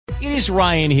It is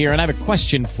Ryan here, and I have a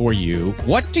question for you.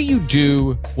 What do you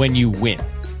do when you win?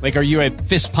 Like, are you a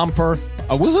fist pumper,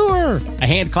 a woo-hooer, a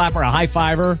hand clapper, a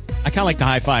high-fiver? I kind of like the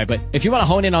high-five, but if you want to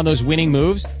hone in on those winning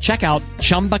moves, check out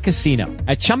Chumba Casino.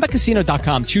 At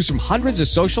ChumbaCasino.com, choose from hundreds of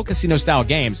social casino-style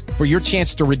games for your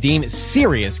chance to redeem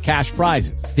serious cash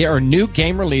prizes. There are new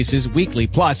game releases weekly,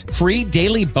 plus free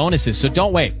daily bonuses, so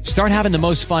don't wait. Start having the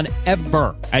most fun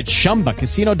ever at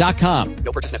ChumbaCasino.com.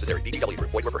 No purchase necessary. VGW Group.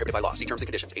 Void where prohibited by law. See terms and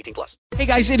conditions. 18+. Hey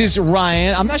guys, it is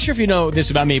Ryan. I'm not sure if you know this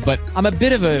about me, but I'm a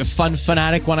bit of a fun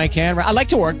fanatic when I can. I like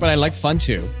to work, but I like fun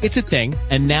too. It's a thing.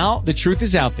 And now the truth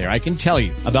is out there. I can tell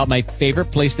you about my favorite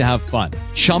place to have fun.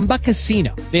 Chumba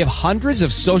Casino. They have hundreds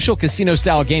of social casino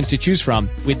style games to choose from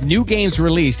with new games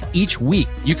released each week.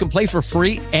 You can play for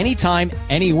free anytime,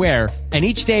 anywhere. And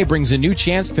each day brings a new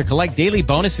chance to collect daily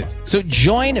bonuses. So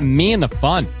join me in the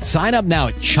fun. Sign up now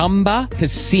at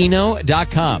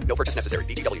ChumbaCasino.com. No purchase necessary.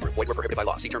 VGW Group. Void where prohibited by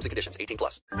law. See terms and conditions.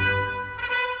 18+.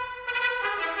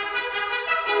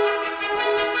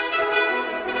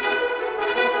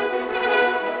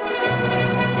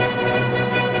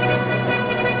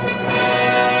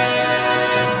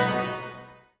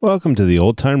 Welcome to the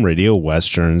Old Time Radio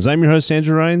Westerns. I'm your host,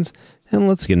 Andrew Rhynes, and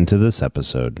let's get into this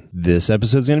episode. This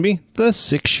episode is going to be The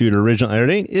Six Shooter. Original air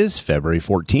date is February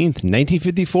 14th,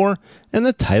 1954, and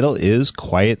the title is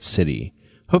Quiet City.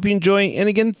 Hope you enjoy, and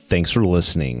again, thanks for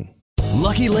listening.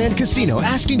 Lucky Land Casino,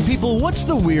 asking people, what's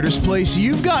the weirdest place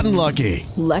you've gotten lucky?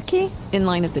 Lucky? In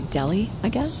line at the deli, I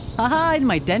guess? Aha, in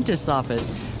my dentist's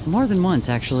office. More than once,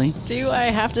 actually. Do I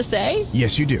have to say?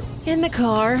 Yes, you do. In the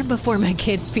car before my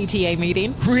kids' PTA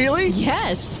meeting. Really?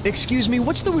 Yes. Excuse me,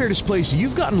 what's the weirdest place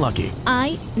you've gotten lucky?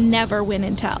 I never win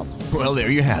and tell. Well, there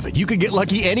you have it. You can get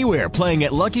lucky anywhere, playing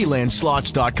at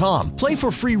LuckyLandSlots.com. Play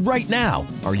for free right now.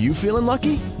 Are you feeling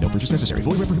lucky? No purchase necessary.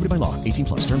 Void where prohibited by law.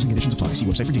 18+. Terms and conditions apply. See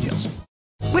website for details.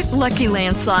 With Lucky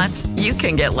Land Slots, you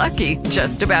can get lucky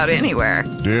just about anywhere.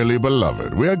 Dearly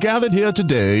beloved, we are gathered here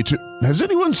today to... Has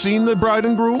anyone seen the bride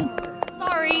and groom?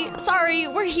 Sorry,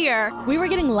 we're here. We were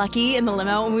getting lucky in the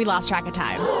limo and we lost track of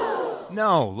time.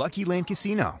 No, Lucky Land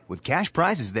Casino, with cash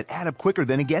prizes that add up quicker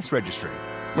than a guest registry.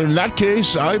 In that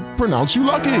case, I pronounce you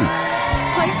lucky.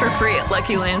 Play for free at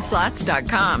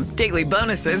LuckyLandSlots.com. Daily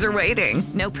bonuses are waiting.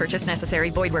 No purchase necessary.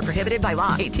 Void where prohibited by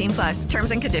law. 18+.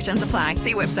 Terms and conditions apply.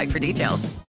 See website for details.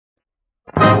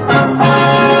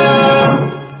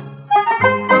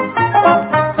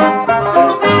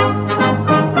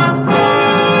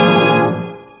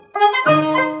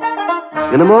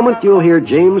 In a moment, you'll hear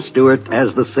James Stewart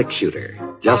as the Six Shooter.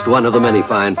 Just one of the many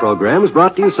fine programs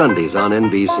brought to you Sundays on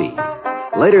NBC.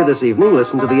 Later this evening,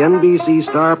 listen to the NBC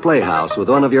Star Playhouse with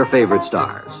one of your favorite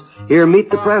stars. Hear Meet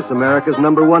the Press, America's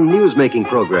 #1 news-making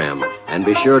program. And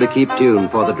be sure to keep tuned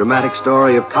for the dramatic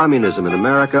story of communism in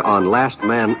America on Last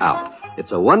Man Out.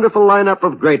 It's a wonderful lineup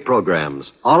of great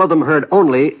programs, all of them heard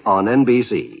only on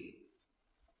NBC.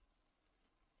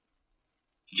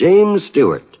 James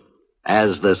Stewart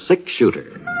as the Six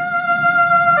Shooter.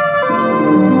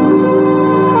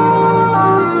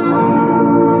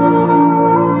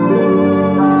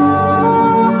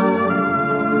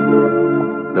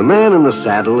 The man in the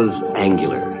saddle is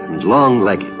angular and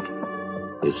long-legged.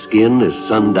 His skin is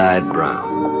sun-dyed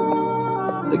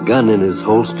brown. The gun in his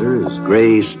holster is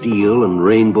gray steel and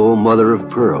rainbow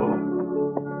mother-of-pearl.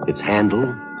 Its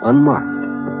handle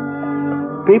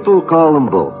unmarked. People call them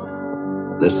both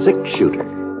the Six Shooter.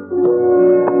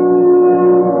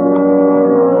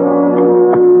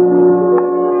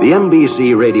 The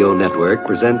NBC Radio Network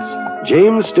presents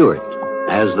James Stewart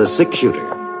as the Six Shooter,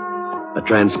 a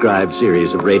transcribed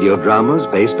series of radio dramas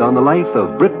based on the life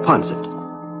of Britt Ponset,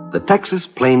 the Texas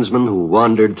plainsman who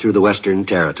wandered through the Western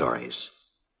Territories,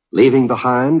 leaving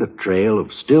behind a trail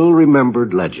of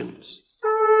still-remembered legends.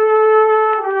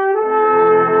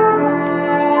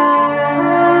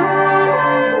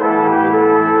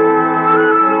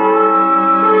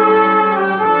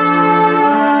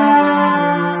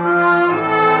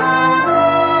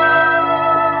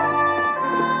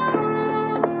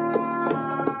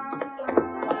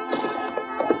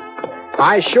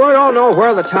 I sure don't know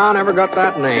where the town ever got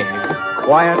that name,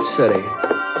 Quiet City.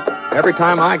 Every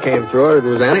time I came through it, it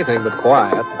was anything but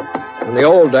quiet. In the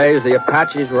old days, the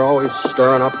Apaches were always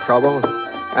stirring up trouble.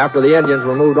 After the Indians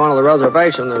were moved onto the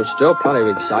reservation, there was still plenty of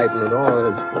excitement and all.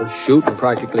 There was shooting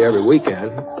practically every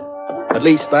weekend. At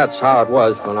least that's how it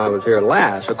was when I was here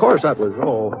last. Of course, that was,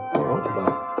 about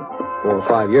 4 or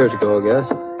 5 years ago, I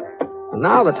guess. And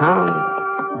now the town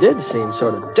did seem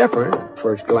sort of different at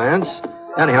first glance.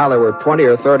 Anyhow, there were 20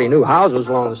 or 30 new houses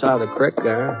along the side of the creek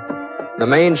there. The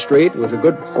main street was a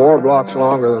good 4 blocks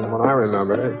longer than when I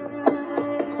remember it.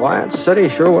 Quiet City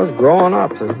sure was growing up.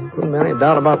 There couldn't be any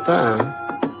doubt about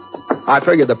that. I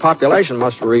figured the population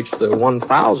must have reached the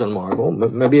 1,000 mark, well,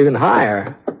 maybe even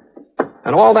higher.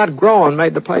 And all that growing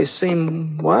made the place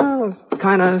seem, well,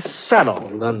 kind of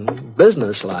settled and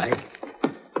businesslike.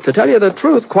 To tell you the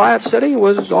truth, Quiet City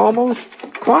was almost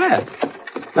quiet.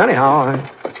 Anyhow,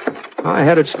 I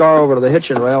headed Scar over to the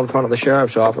hitching rail in front of the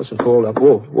sheriff's office and pulled up.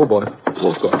 Whoa, boy.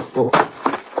 Whoa, Scar. Whoa.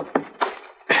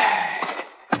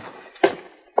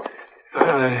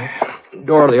 The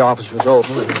door of the office was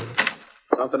open.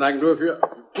 Something I can do for you?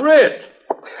 Britt!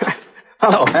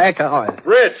 Hello, Hank. How are you?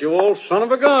 Britt, you old son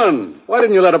of a gun. Why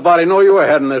didn't you let a body know you were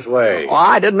heading this way? Well,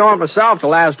 I didn't know it myself till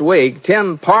last week.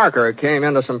 Tim Parker came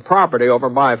into some property over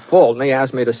by Fulton. He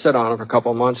asked me to sit on it for a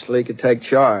couple of months till he could take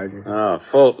charge. Oh,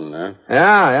 Fulton, huh?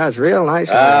 Yeah, it's real nice.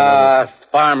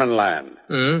 Farming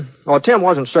land. Well, Tim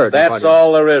wasn't certain. That's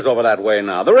all there is over that way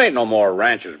now. There ain't no more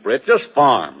ranches, Britt, just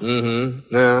farms.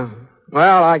 Yeah.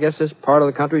 Well, I guess this part of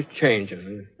the country's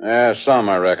changing. Yeah, some,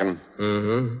 I reckon.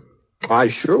 I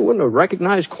sure wouldn't have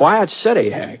recognized Quiet City,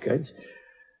 Hank.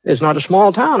 It's not a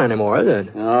small town anymore, is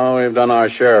it? No, we've done our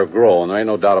share of growing. There ain't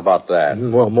no doubt about that.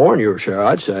 Well, more than your share,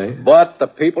 I'd say. But the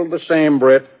people are the same,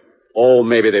 Britt. Oh,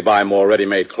 maybe they buy more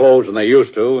ready-made clothes than they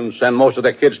used to and send most of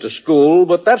their kids to school,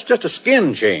 but that's just a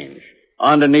skin change.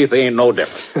 Underneath, they ain't no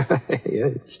different.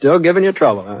 It's still giving you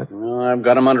trouble, huh? Well, I've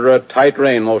got them under a tight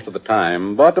rein most of the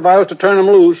time, but if I was to turn them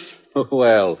loose,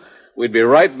 well, we'd be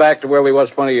right back to where we was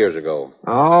 20 years ago.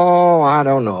 Oh, I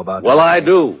don't know about that. Well, I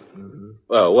do.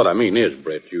 Well, what I mean is,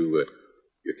 Britt, you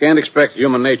can't expect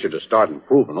human nature to start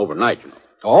improving overnight, you know.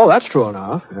 Oh, that's true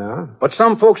enough, yeah. But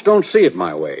some folks don't see it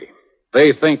my way.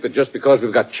 They think that just because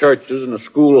we've got churches and a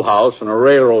schoolhouse and a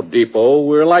railroad depot,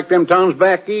 we're like them towns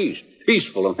back east,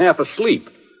 peaceful and half asleep,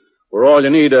 where all you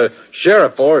need a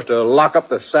sheriff for is to lock up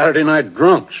the Saturday night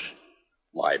drunks.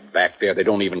 Why, back there they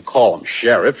don't even call them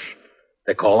sheriffs.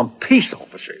 They call them peace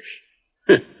officers.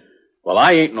 Well,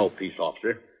 I ain't no peace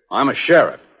officer. I'm a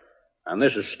sheriff. And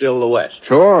this is still the West.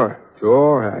 Sure.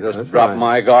 Just drop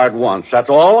my guard once. That's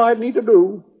all I'd need to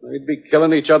do. They'd be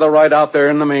killing each other right out there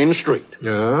in the main street.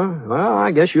 Yeah, well,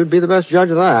 I guess you'd be the best judge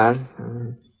of that.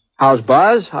 How's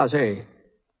Buzz? How's he?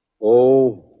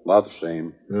 Oh, about the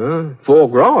same. Full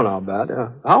grown, I'll bet.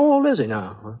 How old is he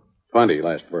now? 20,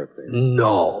 last birthday.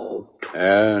 No.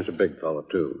 Yeah, he's a big fellow,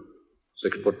 too.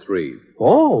 6'3".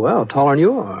 Oh, well, taller than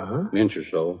you are, huh? An inch or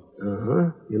so.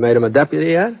 You made him a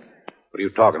deputy yet? What are you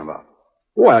talking about?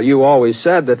 Well, you always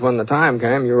said that when the time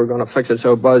came, you were going to fix it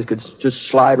so Buzz could just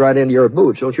slide right into your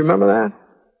boots. Don't you remember that?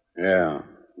 Yeah,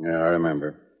 I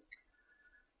remember.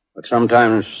 But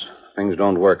sometimes things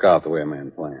don't work out the way a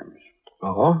man plans.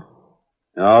 Oh?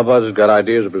 No, Buzz has got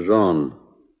ideas of his own.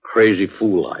 Crazy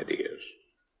fool ideas.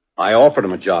 I offered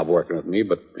him a job working with me,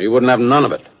 but he wouldn't have none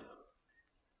of it.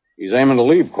 He's aiming to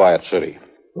leave Quiet City.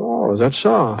 Oh, is that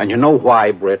so? And you know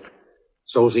why, Britt?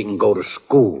 So's he can go to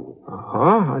school.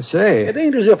 I see. It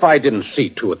ain't as if I didn't see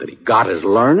to it that he got his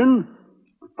learning.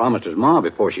 I promised his ma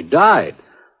before she died.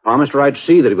 Promised her I'd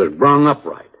see that he was brung up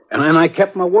right. And I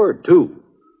kept my word, too.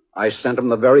 I sent him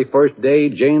the very first day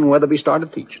Jane Weatherby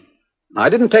started teaching. I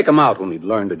didn't take him out when he'd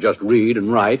learned to just read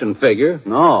and write and figure.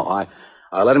 No,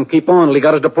 I let him keep on till he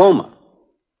got his diploma.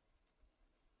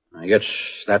 I guess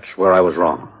that's where I was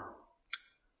wrong.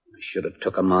 Should have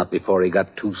took him out before he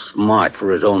got too smart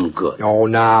for his own good. Oh,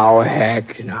 now,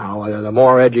 heck, now. The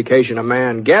more education a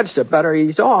man gets, the better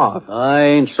he's off. I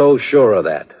ain't so sure of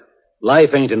that.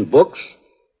 Life ain't in books.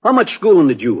 How much schooling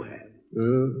did you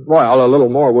have? Well, a little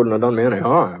more wouldn't have done me any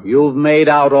harm. You've made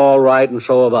out all right, and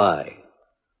so have I.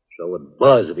 So would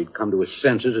Buzz if he'd come to his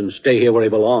senses and stay here where he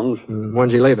belongs.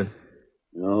 When's he leaving?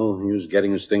 No, he was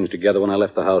getting his things together when I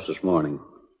left the house this morning.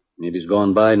 Maybe he's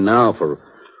gone by now for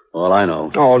all I know.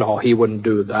 Oh, no, he wouldn't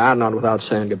do that, not without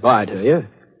saying goodbye to you.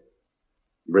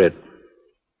 Britt.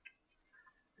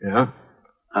 Yeah?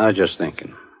 I was just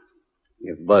thinking.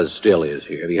 If Buzz still is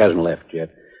here, if he hasn't left yet,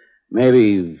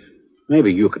 maybe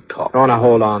you could talk. Oh, now,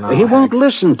 hold on. Now, he won't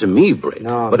listen to me, Britt.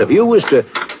 No, but if you was to...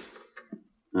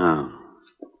 Oh.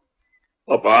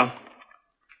 Hello, Pa.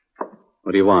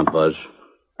 What do you want, Buzz?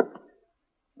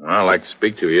 I'd like to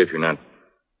speak to you if you're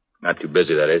not too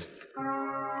busy, that is.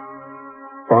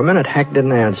 For a minute, Hank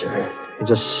didn't answer. He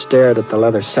just stared at the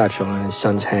leather satchel in his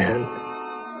son's hand.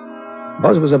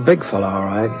 Buzz was a big fellow, all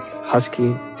right.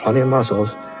 Husky, plenty of muscles.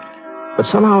 But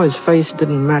somehow his face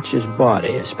didn't match his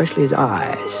body, especially his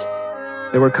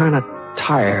eyes. They were kind of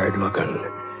tired looking.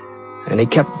 And he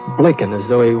kept blinking as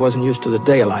though he wasn't used to the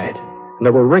daylight. And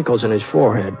there were wrinkles in his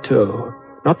forehead, too.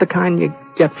 Not the kind you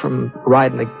get from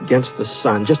riding against the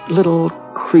sun. Just little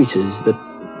creases that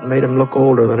made him look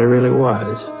older than he really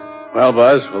was. Well,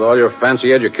 Buzz, with all your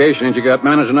fancy education, ain't you got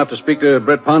manners enough to speak to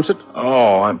Britt Ponsett?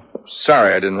 Oh, I'm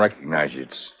sorry I didn't recognize you.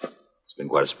 It's been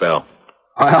quite a spell.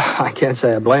 Well, I can't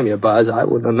say I blame you, Buzz. I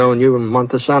wouldn't have known you in a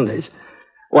month of Sundays.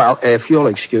 Well, if you'll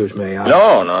excuse me,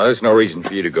 No, there's no reason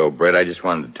for you to go, Britt. I just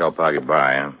wanted to tell Pa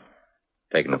goodbye. I'm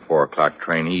taking the 4 o'clock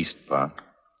train east, Pa.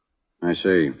 I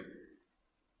see.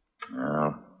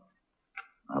 Well,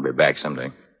 I'll be back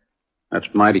someday. That's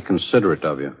mighty considerate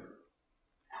of you.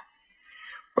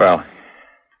 Well,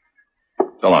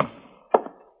 so long.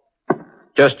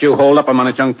 Just you hold up a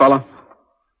minute, young fella.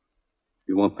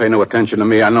 You won't pay no attention to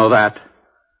me, I know that.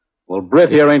 Well, Britt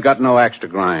here ain't got no axe to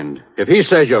grind. If he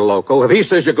says you're loco, if he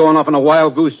says you're going off on a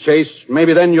wild goose chase,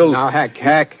 maybe then you'll... Now, heck,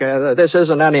 this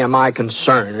isn't any of my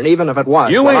concern, and even if it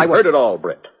was... You ain't heard it all,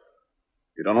 Britt.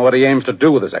 You don't know what he aims to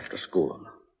do with his extra schooling.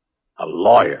 A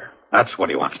lawyer. That's what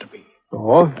he wants to be.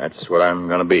 Oh? That's what I'm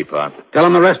going to be, Pa. Tell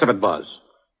him the rest of it, Buzz.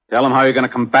 Tell him how you're going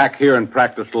to come back here and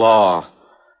practice law.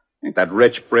 Ain't that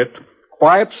rich, Britt?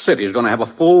 Quiet City's going to have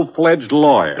a full-fledged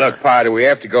lawyer. Look, Pa, do we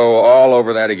have to go all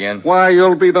over that again? Why,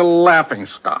 you'll be the laughing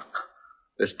stock.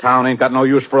 This town ain't got no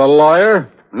use for a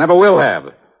lawyer. Never will have.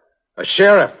 A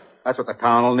sheriff. That's what the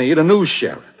town will need, a new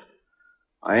sheriff.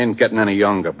 I ain't getting any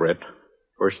younger, Britt.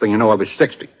 First thing you know, I'll be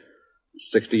 60.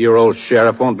 A 60-year-old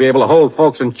sheriff won't be able to hold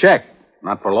folks in check.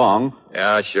 Not for long.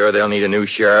 Yeah, sure, they'll need a new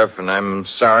sheriff, and I'm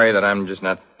sorry that I'm just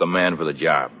not the man for the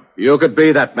job. You could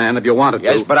be that man if you wanted to.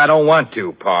 Yes, but I don't want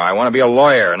to, Pa. I want to be a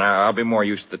lawyer, and I'll be more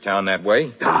used to the town that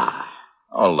way.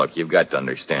 Oh, look, you've got to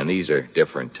understand, these are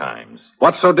different times.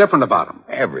 What's so different about them?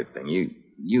 Everything.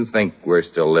 You think we're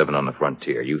still living on the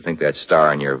frontier. You think that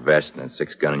star in your vest and that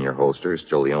 6-gun in your holster is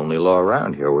still the only law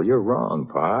around here. Well, you're wrong,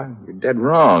 Pa. You're dead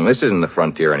wrong. This isn't the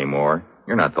frontier anymore.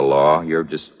 You're not the law. You're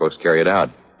just supposed to carry it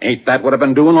out. Ain't that what I've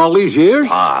been doing all these years?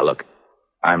 Pa, look,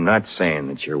 I'm not saying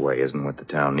that your way isn't what the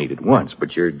town needed once,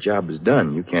 but your job is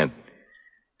done. You can't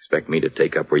expect me to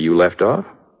take up where you left off.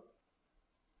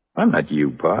 I'm not you,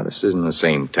 Pa. This isn't the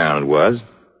same town it was.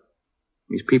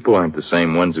 These people aren't the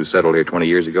same ones who settled here 20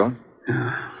 years ago.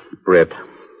 Britt,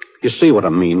 you see what I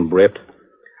mean, Britt?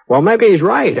 Well, maybe he's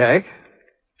right, eh?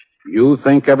 You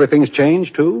think everything's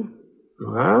changed, too?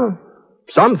 Well,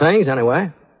 some things,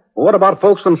 anyway. Well, what about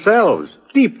folks themselves,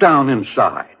 deep down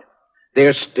inside?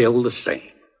 They're still the same.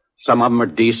 Some of them are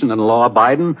decent and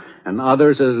law-abiding, and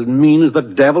others as mean as the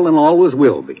devil and always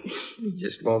will be. You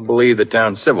just won't believe the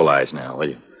town's civilized now, will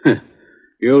you?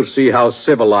 You'll see how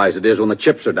civilized it is when the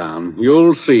chips are down.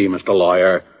 You'll see, Mr.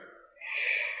 Lawyer.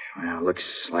 Well, looks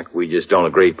like we just don't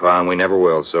agree, Pa, and we never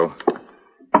will, so...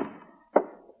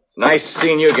 Nice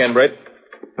seeing you again, Britt.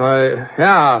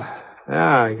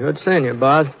 Yeah, good seeing you,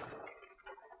 Buzz.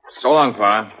 So long,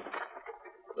 Pa.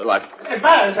 Good luck. Hey,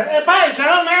 Buzz, you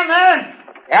old man there?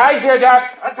 Yeah, I hear, Doc.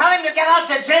 Tell him to get out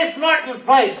to Jace Norton's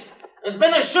place. There's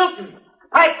been a shooting.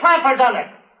 Pipe Clamper done it.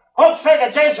 Folks say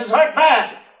that Jace is hurt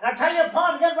bad. Now tell your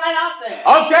pa to get right out there.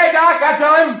 Okay, Doc, I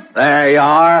tell him. There you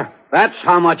are. That's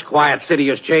how much Quiet City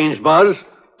has changed, Buzz.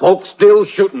 Folks still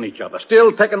shooting each other,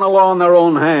 still taking the law in their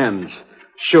own hands.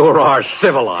 Sure are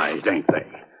civilized, ain't they?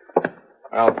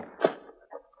 Well,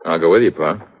 I'll go with you,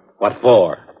 Pa. What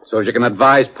for? So as you can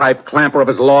advise Pipe Clamper of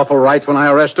his lawful rights when I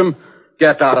arrest him?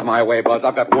 Get out of my way, Buzz.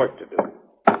 I've got work to do.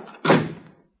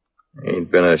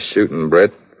 Ain't been a shooting,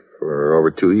 Britt, for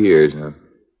over 2 years now.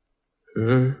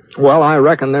 Mm-hmm. Well, I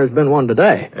reckon there's been one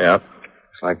today. Yep.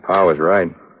 Looks like Pa was right.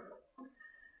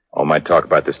 All my talk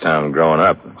about this town growing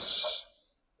up, it's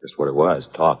just what it was,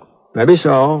 talk. Maybe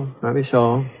so.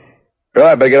 Well,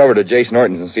 I better get over to Jace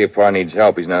Norton's and see if Pa needs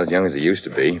help. He's not as young as he used to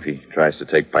be if he tries to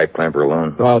take Pipe Clamper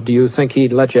alone. Well, do you think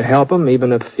he'd let you help him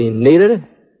even if he needed it?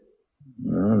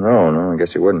 No, I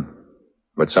guess he wouldn't.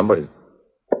 But somebody...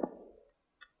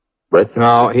 Britt?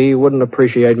 No, he wouldn't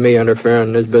appreciate me interfering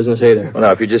in his business either. Well,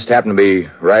 now, if you just happen to be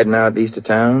riding out east of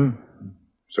town,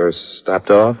 sort of stopped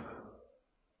off.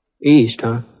 East,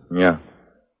 huh? Yeah.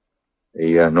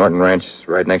 The Norton Ranch is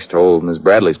right next to old Miss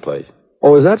Bradley's place.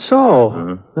 Oh, is that so?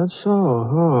 Mm-hmm. That's so,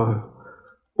 oh.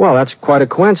 Well, that's quite a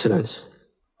coincidence.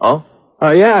 Oh?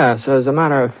 Yes. As a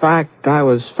matter of fact, I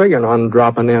was figuring on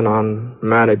dropping in on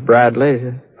Mattie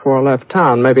Bradley before I left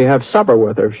town. Maybe have supper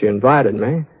with her if she invited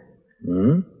me.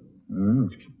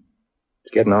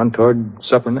 It's getting on toward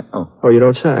supper now. Oh, you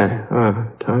don't say?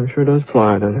 Time sure does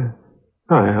fly, doesn't it?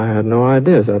 I had no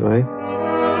idea that way.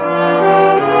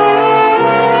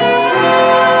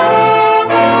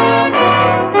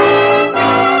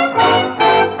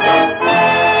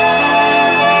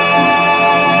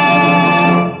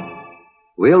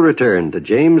 We'll return to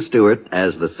James Stewart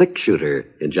as the 6-shooter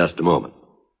in just a moment.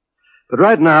 But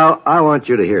right now, I want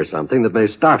you to hear something that may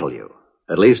startle you.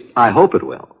 At least, I hope it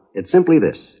will. It's simply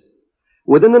this.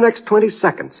 Within the next 20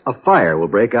 seconds, a fire will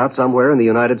break out somewhere in the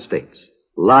United States.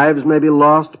 Lives may be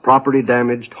lost, property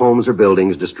damaged, homes or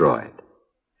buildings destroyed.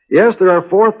 Yes, there are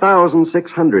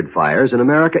 4,600 fires in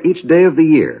America each day of the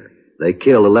year. They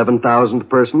kill 11,000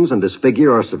 persons and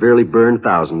disfigure or severely burn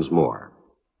thousands more.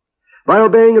 By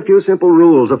obeying a few simple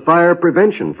rules of fire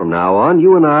prevention from now on,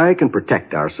 you and I can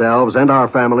protect ourselves and our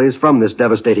families from this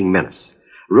devastating menace.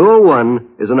 Rule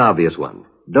 1 is an obvious one.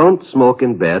 Don't smoke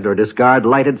in bed or discard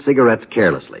lighted cigarettes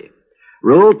carelessly.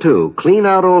 Rule 2, clean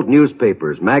out old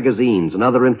newspapers, magazines, and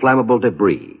other inflammable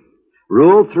debris.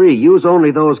 Rule 3, use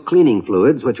only those cleaning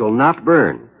fluids which will not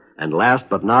burn. And last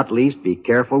but not least, be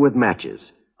careful with matches.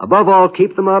 Above all,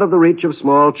 keep them out of the reach of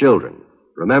small children.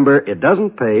 Remember, it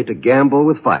doesn't pay to gamble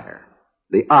with fire.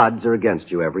 The odds are against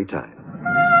you every time.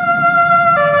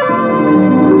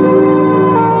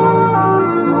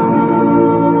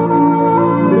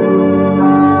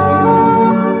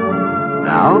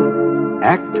 Now,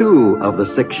 Act 2 of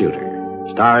The Six Shooter,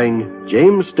 starring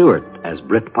James Stewart as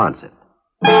Britt Ponsett.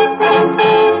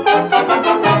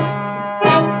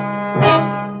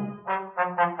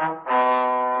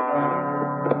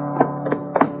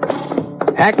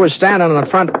 Hack was standing on the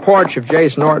front porch of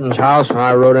Jace Norton's house when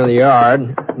I rode in the yard,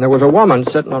 and there was a woman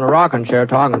sitting on a rocking chair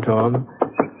talking to him.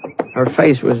 Her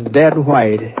face was dead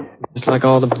white, just like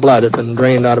all the blood had been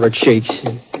drained out of her cheeks.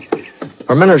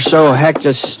 For a minute or so, Hack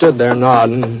just stood there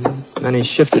nodding, and then he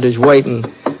shifted his weight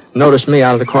and noticed me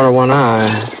out of the corner of one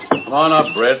eye. Come on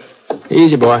up, Britt.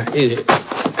 Easy, boy, easy.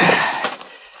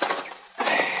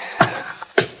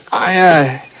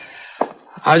 I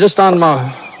was just on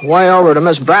my way over to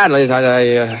Miss Bradley's.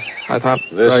 I thought...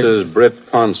 This is Britt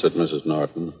Ponsett, Mrs.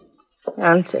 Norton.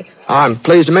 Ponsett. I'm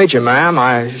pleased to meet you, ma'am.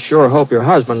 I sure hope your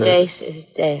husband is... Jace is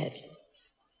dead.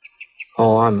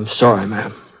 Oh, I'm sorry,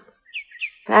 ma'am.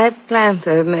 Pipe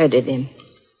Clamper murdered him.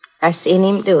 I seen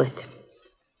him do it.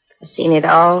 I seen it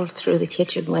all through the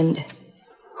kitchen window.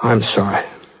 I'm sorry.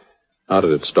 How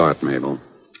did it start, Mabel?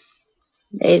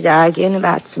 They's arguing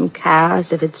about some cows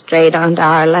that had strayed onto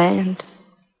our land.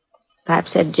 Pipe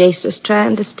said Jace was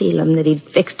trying to steal them, that he'd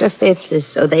fixed our fences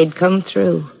so they'd come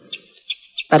through.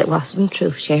 But it wasn't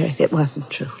true, Sheriff. It wasn't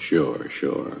true.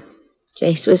 Sure.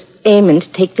 Jace was aiming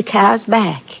to take the cows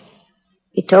back.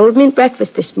 He told me at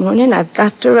breakfast this morning I've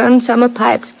got to run some of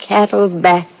Pipe's cattle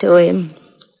back to him.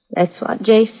 That's what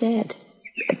Jace said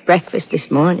at breakfast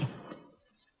this morning.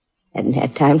 Hadn't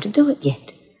had time to do it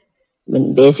yet.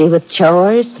 Been busy with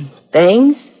chores and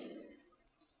things.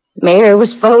 Mare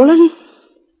was foaling.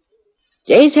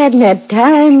 Jace hadn't had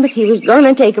time, but he was going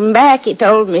to take 'em back. He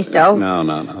told me so. No.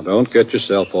 Don't get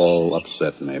yourself all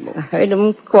upset, Mabel. I heard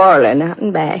 'em quarreling out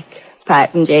and back,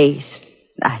 Pipe and Jace.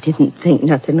 I didn't think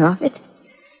nothing of it.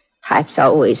 Pipe's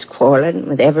always quarreling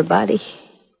with everybody.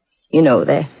 You know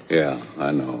that. Yeah,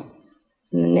 I know.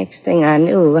 And the next thing I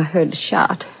knew, I heard a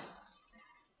shot.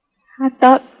 I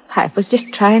thought Pipe was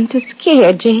just trying to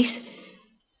scare Jace.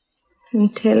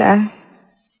 Until I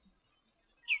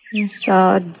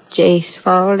saw Jace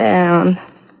fall down.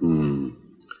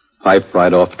 Pipe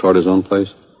right off toward his own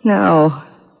place? No.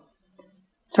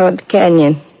 Toward the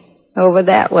canyon. Over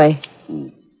that way.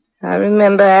 I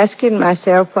remember asking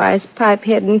myself, why is Pipe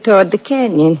heading toward the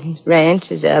canyon? His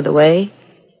ranch is the other way.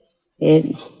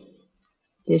 It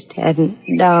just hadn't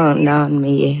dawned on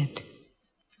me yet.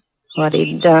 What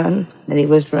he'd done, that he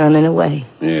was running away.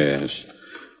 Yes.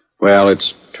 Well,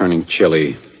 it's turning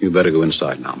chilly. You better go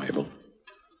inside now, Mabel.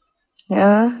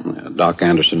 Yeah? Doc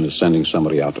Anderson is sending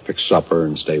somebody out to fix supper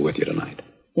and stay with you tonight.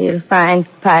 You'll find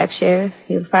Pipe, Sheriff.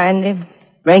 You'll find him.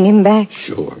 Bring him back.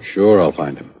 Sure, I'll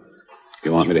find him.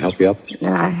 You want me to help you up?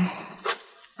 No,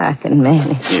 I can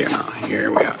manage.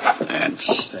 Here we are.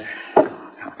 That's there.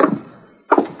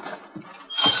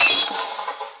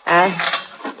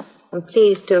 I'm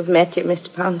pleased to have met you, Mr.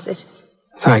 Ponsett.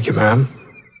 Thank you, ma'am.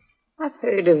 I've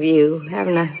heard of you,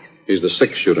 haven't I? He's the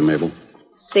six-shooter, Mabel.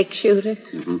 Six-shooter?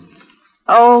 Mm-hmm.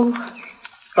 Oh,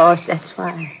 of course, that's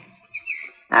why.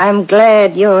 I'm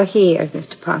glad you're here,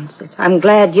 Mr. Ponsett. I'm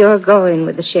glad you're going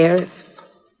with the sheriff.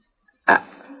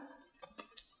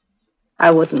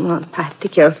 I wouldn't want Pipe to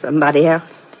kill somebody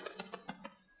else.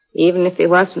 Even if he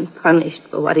wasn't punished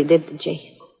for what he did to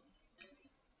Jace.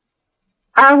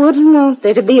 I wouldn't want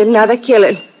there to be another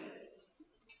killing.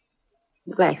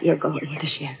 I'm glad you're going with the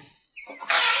sheriff.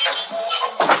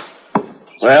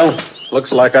 Well,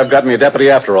 looks like I've got me a deputy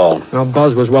after all. Well,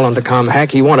 Buzz was willing to come. Heck,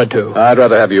 he wanted to. I'd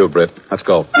rather have you, Britt. Let's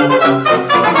go.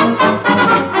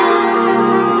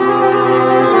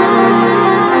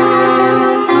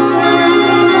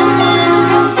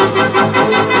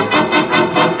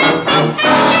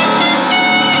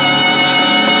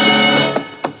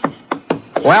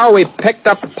 Well, Well, we picked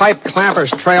up Pipe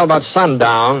Clamper's trail about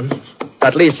sundown.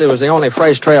 At least it was the only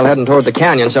fresh trail heading toward the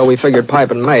canyon, so we figured Pipe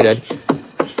had made it.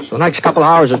 The next couple of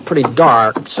hours was pretty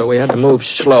dark, so we had to move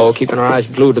slow, keeping our eyes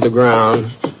glued to the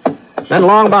ground. Then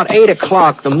along about 8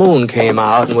 o'clock, the moon came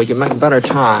out, and we could make better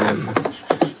time.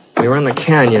 We were in the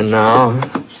canyon now.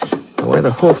 The way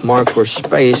the hoof marks were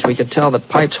spaced, we could tell that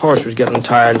Pipe's horse was getting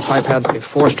tired, and Pipe had to be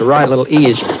forced to ride a little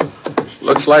easier.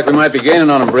 Looks like we might be gaining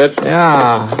on him, Britt.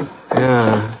 Yeah.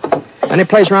 Any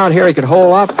place around here he could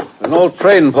hole up? An old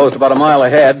trading post about a mile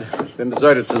ahead. Been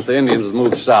deserted since the Indians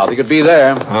moved south. He could be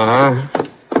there.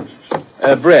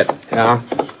 Britt. Yeah?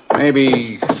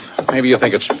 Maybe you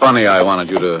think it's funny I wanted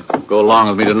you to go along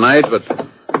with me tonight, but...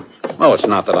 Well, it's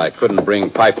not that I couldn't bring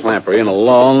Pipe Clamper in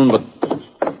alone, but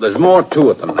there's more to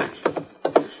it than that.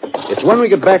 It's when we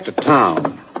get back to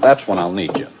town. That's when I'll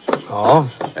need you. Oh?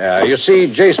 Yeah, you see,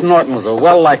 Jason Norton was a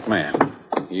well-liked man.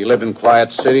 He lived in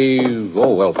Quiet City,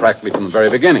 practically from the very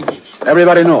beginning.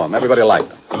 Everybody knew him. Everybody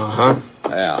liked him.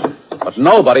 Yeah. But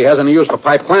nobody has any use for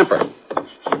Pipe Clamper.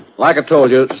 Like I told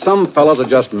you, some fellows are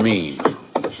just mean.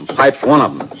 And Pipe's one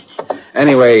of them.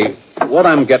 Anyway, what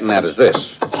I'm getting at is this.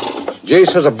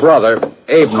 Jace has a brother,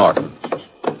 Abe Norton.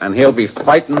 And he'll be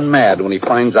fighting mad when he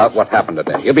finds out what happened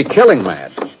today. He'll be killing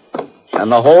mad. And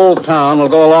the whole town will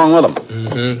go along with him.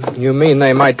 Mm-hmm. You mean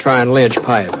they might try and lynch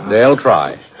Pipe? Huh? They'll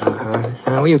try.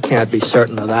 Well, you can't be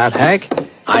certain of that, Hank.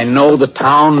 I know the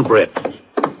town, Britt.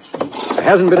 There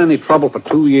hasn't been any trouble for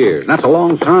 2 years. And that's a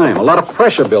long time. A lot of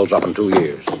pressure builds up in 2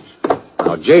 years.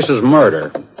 Now, Jace's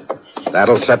murder,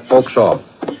 that'll set folks off.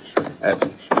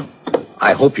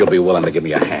 I hope you'll be willing to give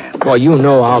me a hand. Well, you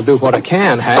know I'll do what I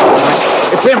can, Hank.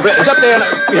 It's him, Britt. He's up there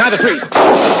behind the tree.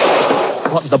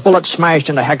 Well, the bullet smashed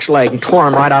into Heck's leg and tore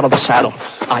him right out of the saddle.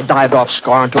 I dived off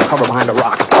Scar and took cover behind a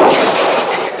rock.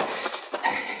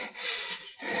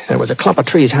 There was a clump of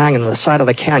trees hanging to the side of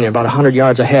the canyon about 100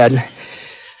 yards ahead.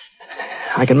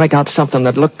 I could make out something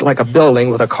that looked like a building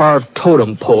with a carved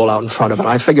totem pole out in front of it.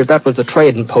 I figured that was the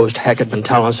trading post Heck had been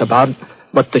telling us about.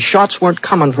 But the shots weren't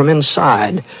coming from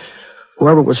inside.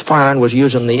 Whoever was firing was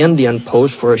using the Indian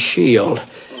post for a shield.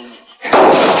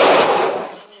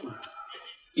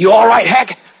 You all right,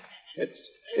 Heck?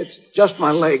 It's just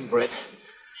my leg, Britt.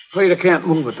 Afraid I can't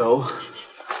move it, though.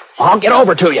 I'll get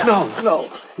over to you. No.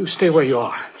 You stay where you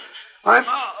are.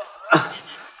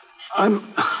 I'm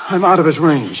out of his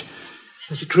range.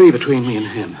 There's a tree between me and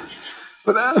him.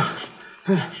 But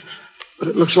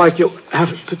it looks like you'll have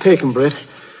to take him, Britt.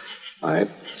 I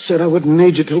said I wouldn't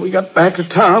need you till we got back to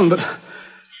town, but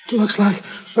it looks like...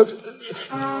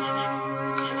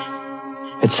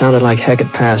 It sounded like Heck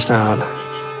had passed out.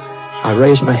 I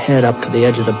raised my head up to the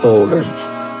edge of the boulder.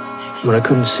 When I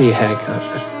couldn't see Heck,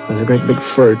 there was a great big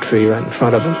fir tree right in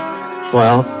front of him.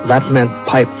 Well, that meant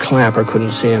Pipe Clamper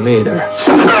couldn't see him either.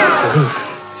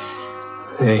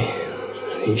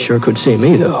 He sure could see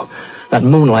me, though. That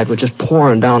moonlight was just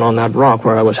pouring down on that rock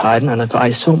where I was hiding, and if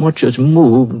I so much as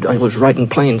moved, I was right in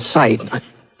plain sight.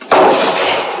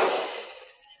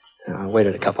 I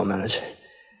waited a couple minutes.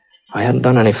 I hadn't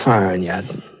done any firing yet.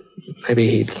 Maybe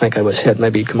he'd think I was hit.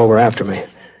 Maybe he'd come over after me.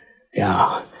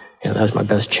 Yeah, that was my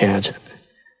best chance.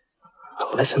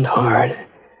 I listened hard.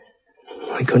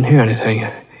 I couldn't hear anything.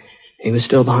 He was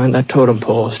still behind that totem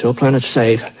pole, still playing it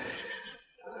safe.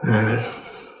 As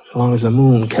long as the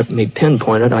moon kept me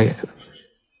pinpointed, I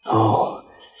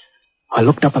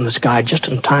looked up in the sky just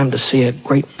in time to see a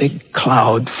great big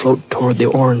cloud float toward the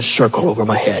orange circle over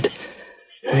my head.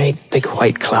 A great big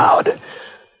white cloud,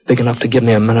 big enough to give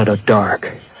me a minute of dark.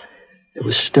 It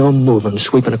was still moving,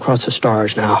 sweeping across the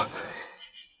stars now.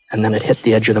 And then it hit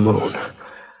the edge of the moon.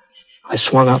 I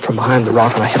swung out from behind the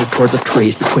rock and I headed toward the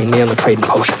trees between me and the trading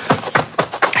post.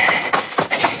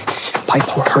 Pipe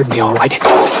heard me all right.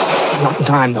 Not in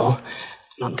time, though.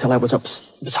 Not until I was up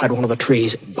beside one of the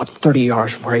trees, about 30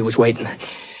 yards from where he was waiting. And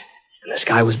the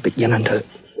sky was beginning to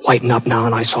whiten up now,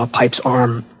 and I saw Pipe's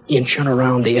arm inching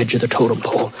around the edge of the totem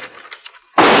pole.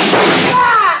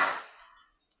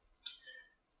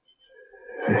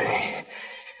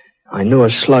 I knew a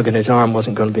slug in his arm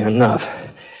wasn't going to be enough.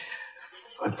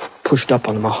 I pushed up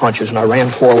on my haunches and I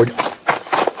ran forward.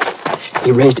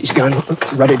 He raised his gun,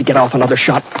 ready to get off another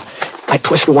shot. I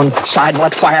twisted to one side and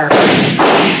let fire.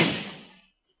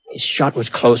 His shot was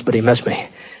close, but he missed me.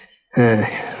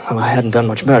 Well, I hadn't done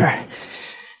much better.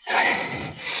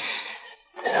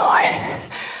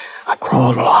 I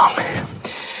crawled along,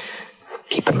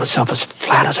 keeping myself as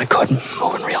flat as I could,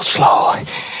 moving real slow.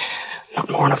 Not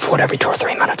more than a foot every 2 or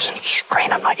 3 minutes, and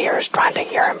straining my ears, trying to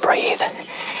hear him breathe.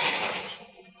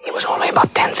 He was only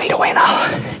about 10 feet away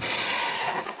now.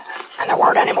 And there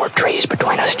weren't any more trees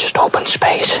between us, just open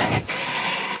space.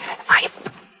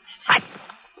 I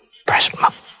pressed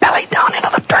my belly down into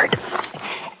the dirt.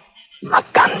 My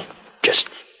gun just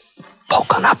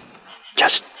poking up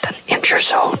just an inch or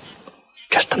so.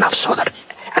 Just enough so that...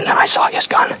 And then I saw his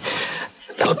gun.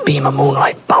 A little beam of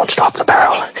moonlight bounced off the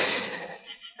barrel.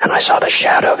 And I saw the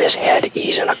shadow of his head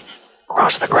easing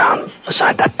across the ground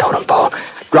beside that totem pole.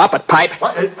 Drop it, Pipe.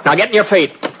 What? Now get in your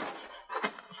feet.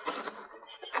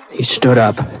 He stood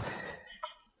up.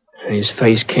 And his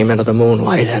face came into the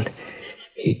moonlight, and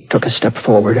he took a step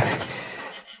forward.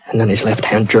 And then his left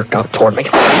hand jerked out toward me.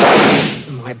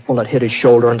 My bullet hit his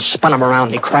shoulder and spun him around,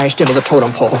 and he crashed into the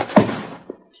totem pole.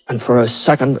 And for a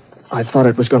second, I thought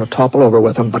it was going to topple over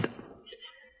with him, but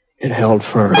it held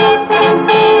firm.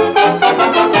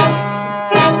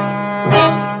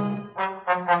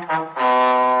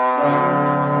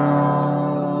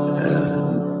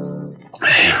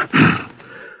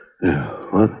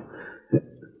 What?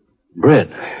 Britt.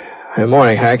 Good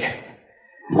morning, Hank.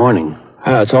 Morning.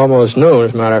 It's almost noon,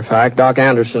 as a matter of fact. Doc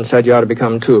Anderson said you ought to be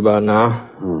coming to about now.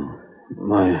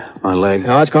 My leg?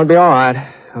 No, it's going to be all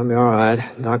right. I'll be all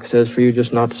right. Doc says for you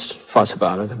just not to fuss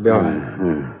about it. It'll be all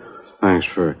right. Thanks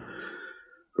for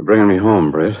bringing me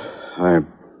home, Britt. I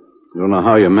don't know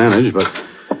how you managed, but...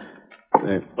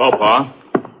 Oh, Pa.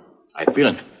 How you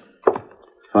feeling?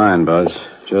 Fine, Buzz.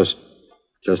 Just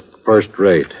first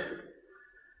rate.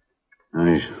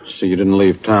 I see you didn't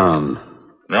leave town.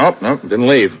 Nope, didn't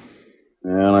leave.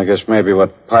 Well, I guess maybe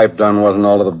what Pipe done wasn't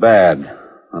all to the bad.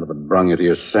 Not if it brung you to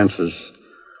your senses.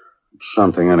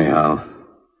 Something, anyhow.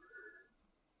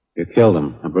 You killed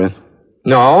him, huh, Britt?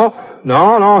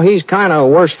 No. He's kind of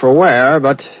worse for wear,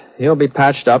 but he'll be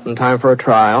patched up in time for a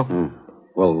trial.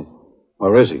 Well,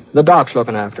 where is he? The doc's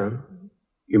looking after him.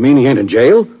 You mean he ain't in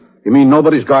jail? You mean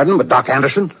nobody's guarding him but Doc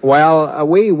Anderson? Well,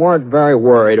 we weren't very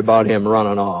worried about him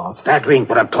running off. That ain't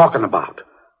what I'm talking about.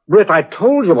 Britt, I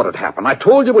told you what had happened. I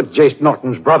told you what Jace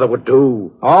Norton's brother would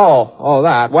do. Oh,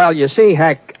 that. Well, you see,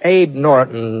 Heck, Abe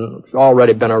Norton's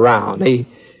already been around.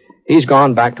 He's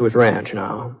gone back to his ranch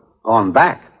now. Gone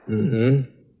back? Mm-hmm.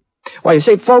 Well, you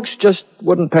see, folks just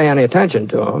wouldn't pay any attention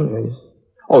to him.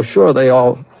 Sure, they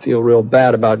all feel real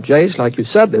bad about Jace, like you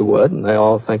said they would, and they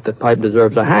all think that Pipe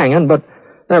deserves a hanging, but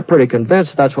they're pretty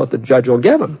convinced that's what the judge will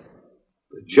give him.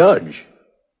 The judge?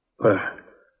 But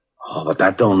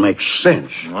that don't make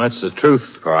sense. Well, that's the truth,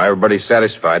 Pa. Everybody's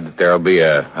satisfied that there'll be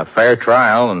a fair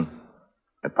trial and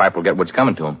that Pipe will get what's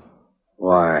coming to him.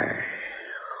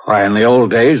 Why, in the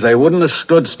old days, they wouldn't have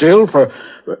stood still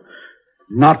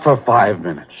not for 5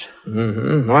 minutes.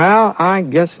 Mm-hmm. Well, I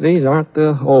guess these aren't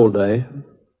the old days.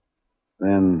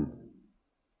 Then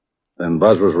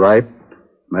Buzz was right.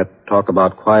 That talk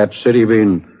about Quiet City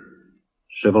being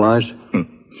civilized?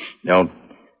 Don't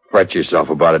fret yourself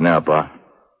about it now, Pa.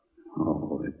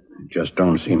 Oh, it just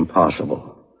don't seem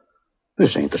possible.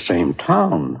 This ain't the same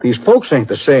town. These folks ain't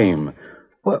the same.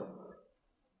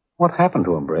 What happened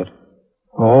to him, Britt?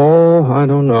 Oh, I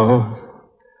don't know.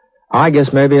 I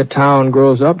guess maybe a town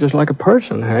grows up just like a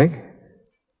person, Hank.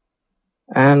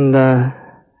 And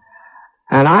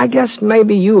I guess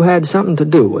maybe you had something to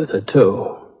do with it,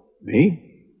 too. Me?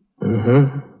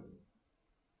 Mm-hmm.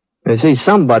 You see,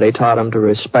 somebody taught him to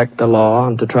respect the law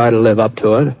and to try to live up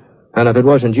to it. And if it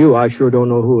wasn't you, I sure don't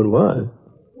know who it was.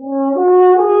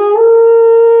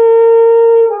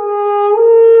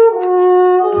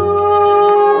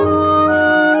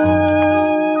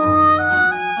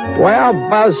 Well,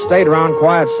 Buzz stayed around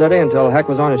Quiet City until Heck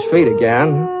was on his feet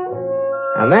again.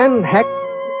 And then Heck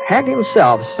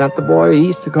himself sent the boy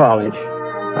east to college.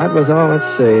 That was,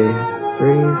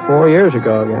 3-4 years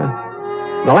ago, again.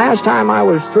 The last time I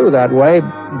was through that way,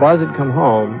 Buzz had come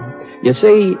home. You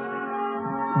see,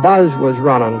 Buzz was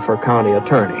running for county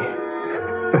attorney.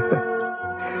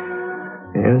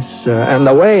 Yes, and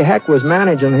the way Heck was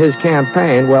managing his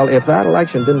campaign, well, if that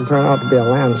election didn't turn out to be a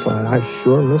landslide, I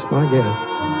sure missed my guess.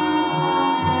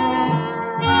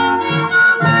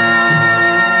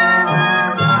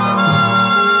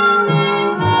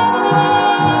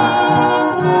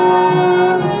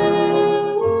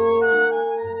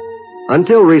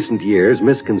 Until recent years,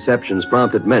 misconceptions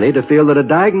prompted many to feel that a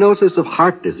diagnosis of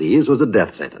heart disease was a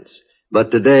death sentence.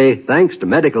 But today, thanks to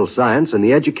medical science and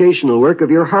the educational work of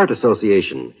your Heart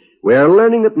Association, we are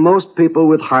learning that most people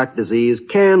with heart disease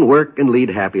can work and lead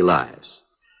happy lives.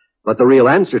 But the real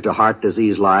answer to heart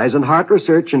disease lies in heart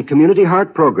research and community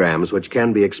heart programs, which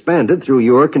can be expanded through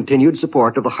your continued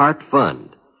support of the Heart Fund.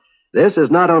 This is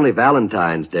not only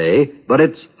Valentine's Day, but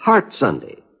it's Heart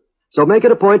Sunday. So make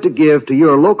it a point to give to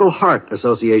your local Heart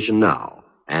Association now.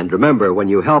 And remember, when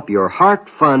you help your Heart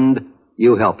Fund,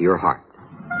 you help your heart.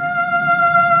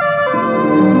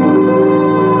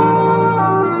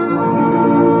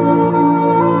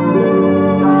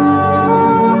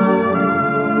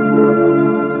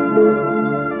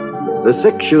 The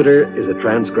Six Shooter is a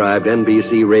transcribed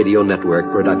NBC Radio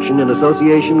Network production in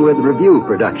association with Review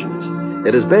Productions.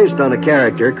 It is based on a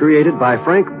character created by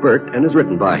Frank Burt and is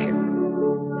written by him.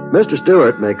 Mr.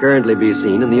 Stewart may currently be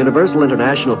seen in the Universal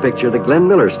International picture The Glenn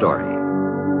Miller Story.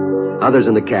 Others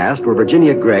in the cast were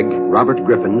Virginia Gregg, Robert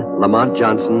Griffin, Lamont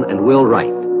Johnson, and Will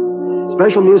Wright.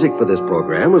 Special music for this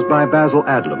program was by Basil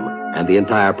Adlam, and the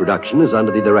entire production is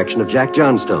under the direction of Jack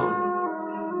Johnstone.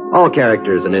 All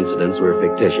characters and incidents were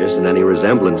fictitious, and any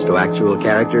resemblance to actual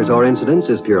characters or incidents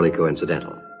is purely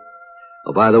coincidental.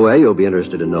 Oh, by the way, you'll be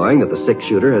interested in knowing that the Six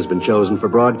Shooter has been chosen for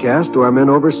broadcast to our men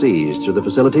overseas through the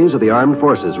facilities of the Armed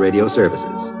Forces Radio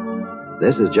Services.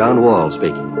 This is John Wall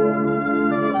speaking.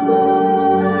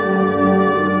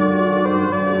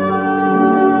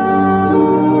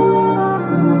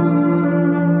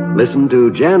 Listen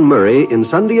to Jan Murray in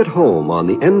Sunday at Home on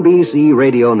the NBC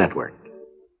Radio Network.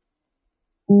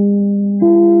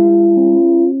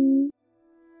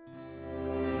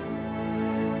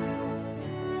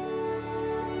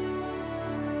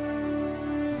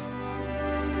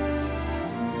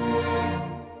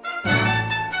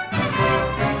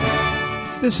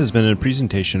 This has been a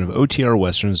presentation of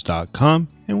OTRWesterns.com,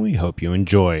 and we hope you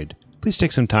enjoyed. Please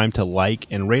take some time to like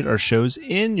and rate our shows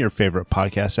in your favorite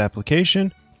podcast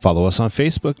application. Follow us on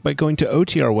Facebook by going to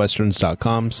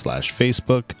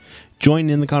OTRWesterns.com/Facebook. Join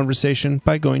in the conversation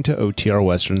by going to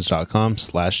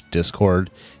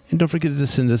OTRWesterns.com/Discord. And don't forget to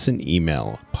send us an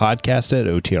email,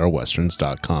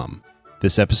 podcast@OTRWesterns.com.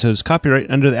 This episode is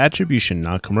copyright under the Attribution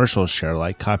Non-Commercial Share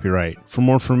Alike copyright. For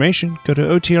more information, go to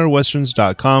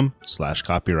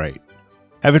OTRWesterns.com/copyright.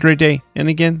 Have a great day, and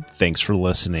again, thanks for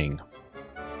listening.